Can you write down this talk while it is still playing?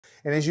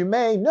And as you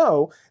may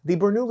know, the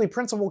Bernoulli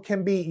Principle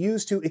can be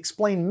used to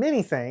explain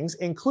many things,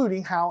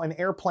 including how an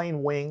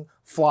airplane wing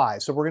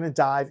flies. So we're going to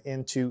dive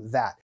into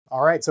that.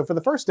 All right, so for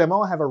the first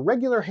demo, I have a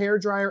regular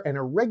hairdryer and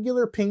a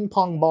regular ping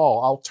pong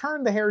ball. I'll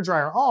turn the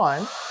hairdryer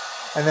on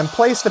and then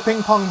place the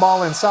ping pong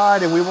ball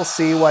inside, and we will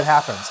see what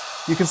happens.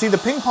 You can see the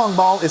ping pong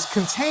ball is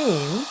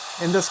contained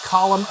in this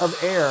column of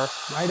air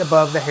right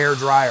above the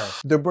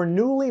hairdryer. The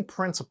Bernoulli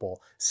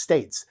Principle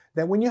states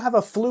that when you have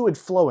a fluid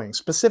flowing,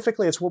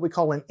 specifically it's what we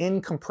call an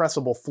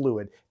incompressible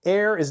fluid.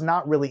 Air is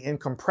not really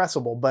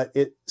incompressible, but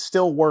it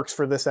still works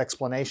for this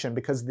explanation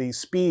because the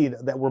speed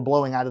that we're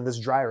blowing out of this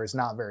dryer is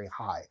not very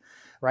high,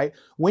 right?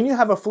 When you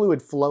have a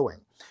fluid flowing,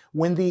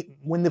 when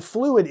the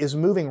fluid is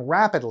moving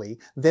rapidly,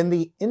 then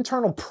the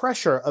internal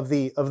pressure of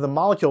the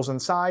molecules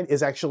inside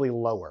is actually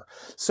lower.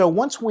 So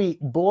once we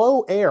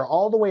blow air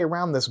all the way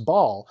around this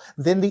ball,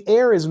 then the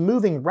air is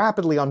moving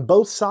rapidly on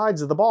both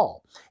sides of the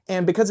ball.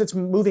 And because it's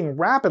moving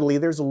rapidly,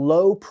 there's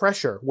low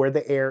pressure where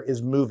the air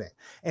is moving.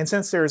 And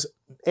since there's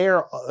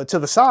air to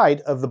the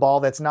side of the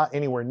ball that's not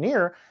anywhere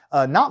near,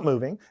 not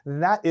moving,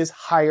 that is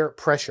higher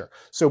pressure.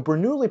 So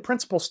Bernoulli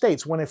Principle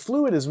states when a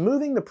fluid is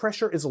moving, the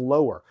pressure is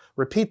lower.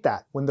 Repeat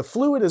that. When the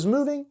fluid is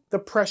moving, the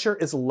pressure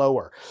is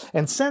lower.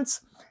 And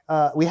since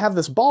we have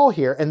this ball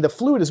here and the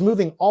fluid is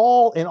moving in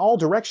all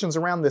directions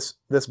around this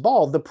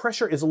ball, the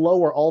pressure is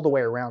lower all the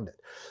way around it.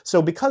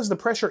 So because the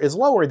pressure is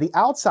lower, the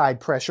outside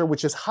pressure,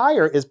 which is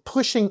higher, is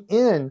pushing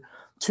in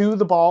to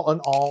the ball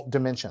on all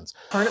dimensions.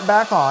 Turn it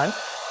back on.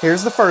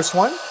 Here's the first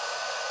one.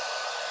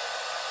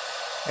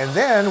 And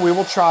then we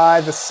will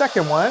try the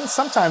second one.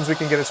 Sometimes we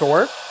can get it to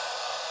work.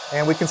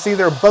 And we can see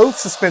they're both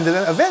suspended.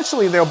 And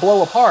eventually they'll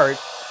blow apart.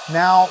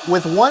 Now,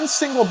 with one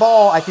single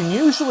ball, I can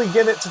usually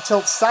get it to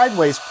tilt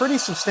sideways pretty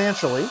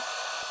substantially.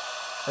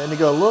 Let me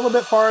go a little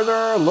bit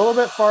farther, a little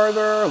bit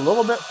farther, a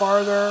little bit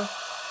farther,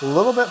 a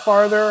little bit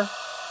farther.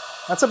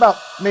 That's about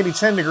maybe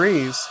 10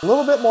 degrees. A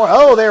little bit more.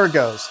 Oh, there it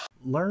goes.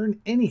 Learn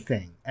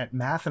anything at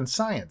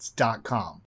mathandscience.com.